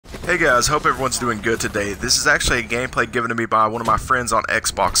Hey guys, hope everyone's doing good today. This is actually a gameplay given to me by one of my friends on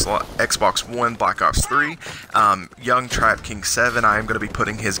Xbox One, Black Ops 3, Young Trap King 7. I am going to be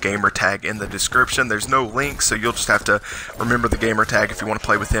putting his gamer tag in the description. There's no link, so you'll just have to remember the gamer tag if you want to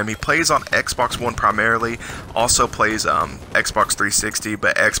play with him. He plays on Xbox One primarily, also plays Xbox 360,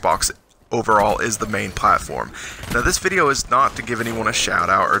 but Xbox overall is the main platform. Now this video is not to give anyone a shout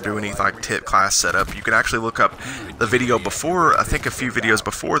out or do any like tip class setup. You can actually look up the video before, I think a few videos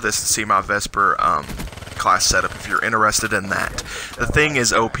before this, to see my Vesper class setup if you're interested in that. The thing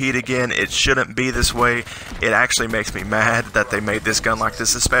is OP'd again. It shouldn't be this way. It actually makes me mad that they made this gun like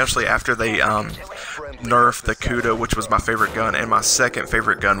this, especially after they nerfed the Kuda, which was my favorite gun, and my second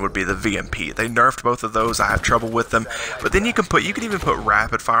favorite gun would be the VMP. They nerfed both of those. I have trouble with them, but then you can even put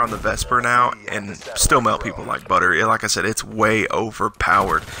rapid fire on the Vesper now and still melt people like butter. Like I said, it's way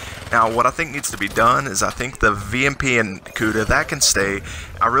overpowered. Now what I think needs to be done is, I think the VMP and Kuda, that can stay.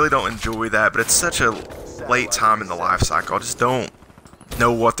 I really don't enjoy that, but it's such a late time in the life cycle. I just don't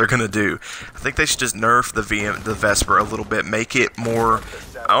know what they're gonna do. I think they should just nerf the Vesper a little bit, make it more.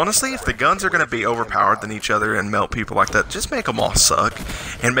 Honestly, if the guns are going to be overpowered than each other and melt people like that, just make them all suck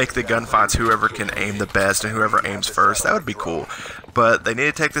and make the gunfights whoever can aim the best and whoever aims first. That would be cool. But they need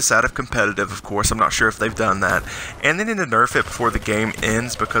to take this out of competitive, of course. I'm not sure if they've done that. And they need to nerf it before the game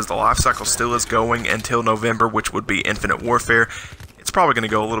ends, because the life cycle still is going until November, which would be Infinite Warfare. It's probably going to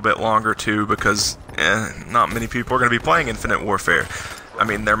go a little bit longer too, because not many people are going to be playing Infinite Warfare. I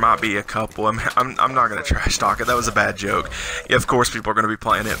mean, there might be a couple. I'm not going to trash talk it. That was a bad joke. Yeah, of course people are going to be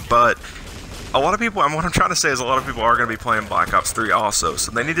playing it, but a lot of people, what I'm trying to say is a lot of people are going to be playing Black Ops 3 also, so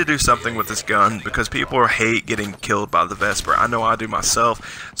they need to do something with this gun, because people hate getting killed by the Vesper. I know I do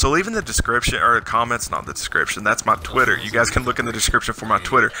myself. So leave in the description, or comments, not the description, that's my Twitter. You guys can look in the description for my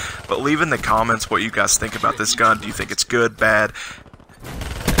Twitter, but leave in the comments what you guys think about this gun. Do you think it's good, bad?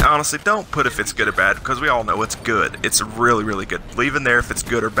 Honestly, don't put if it's good or bad, because we all know it's good. It's really, really good. Leave in there if it's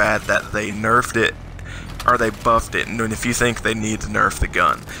good or bad, that they nerfed it or they buffed it, and if you think they need to nerf the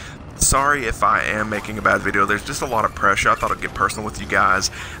gun. Sorry if I am making a bad video. There's just a lot of pressure. I thought I'd get personal with you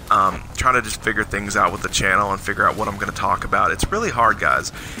guys. Trying to just figure things out with the channel and figure out what I'm going to talk about. It's really hard,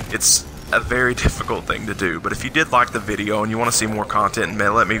 guys. It's a very difficult thing to do, but if you did like the video and you want to see more content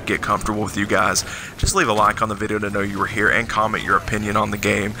and let me get comfortable with you guys, just leave a like on the video to know you were here and comment your opinion on the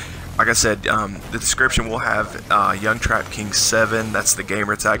game. Like I said, the description will have Young Trap King 7, that's the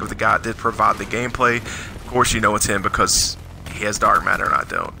gamer tag of the guy that did provide the gameplay. Of course you know it's him because he has dark matter and I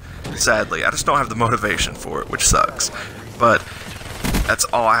don't. Sadly, I just don't have the motivation for it, which sucks. But that's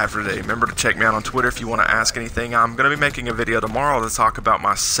all I have for today. Remember to check me out on Twitter if you want to ask anything. I'm going to be making a video tomorrow to talk about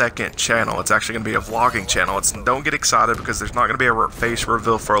my second channel. It's actually going to be a vlogging channel. Don't get excited, because there's not going to be a face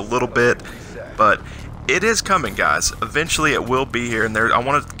reveal for a little bit, but it is coming, guys. Eventually it will be here, and I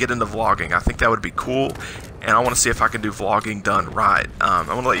want to get into vlogging. I think that would be cool, and I want to see if I can do vlogging done right. I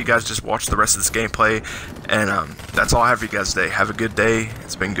want to let you guys just watch the rest of this gameplay, and that's all I have for you guys today. Have a good day.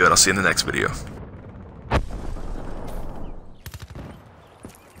 It's been good. I'll see you in the next video.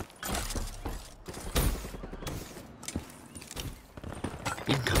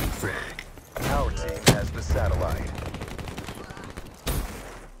 Incoming frag. Our team has the satellite.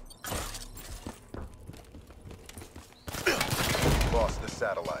 Lost the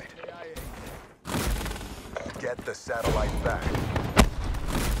satellite. Get the satellite back.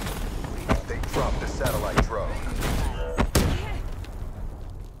 They dropped the satellite drone.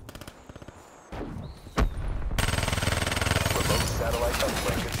 Remote satellite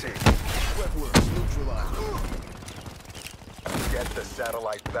uplink achieved. Webworks neutralized. Get the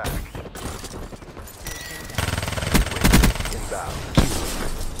satellite back. Inbound.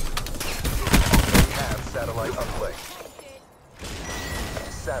 They have satellite uplink.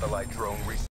 Satellite drone reset.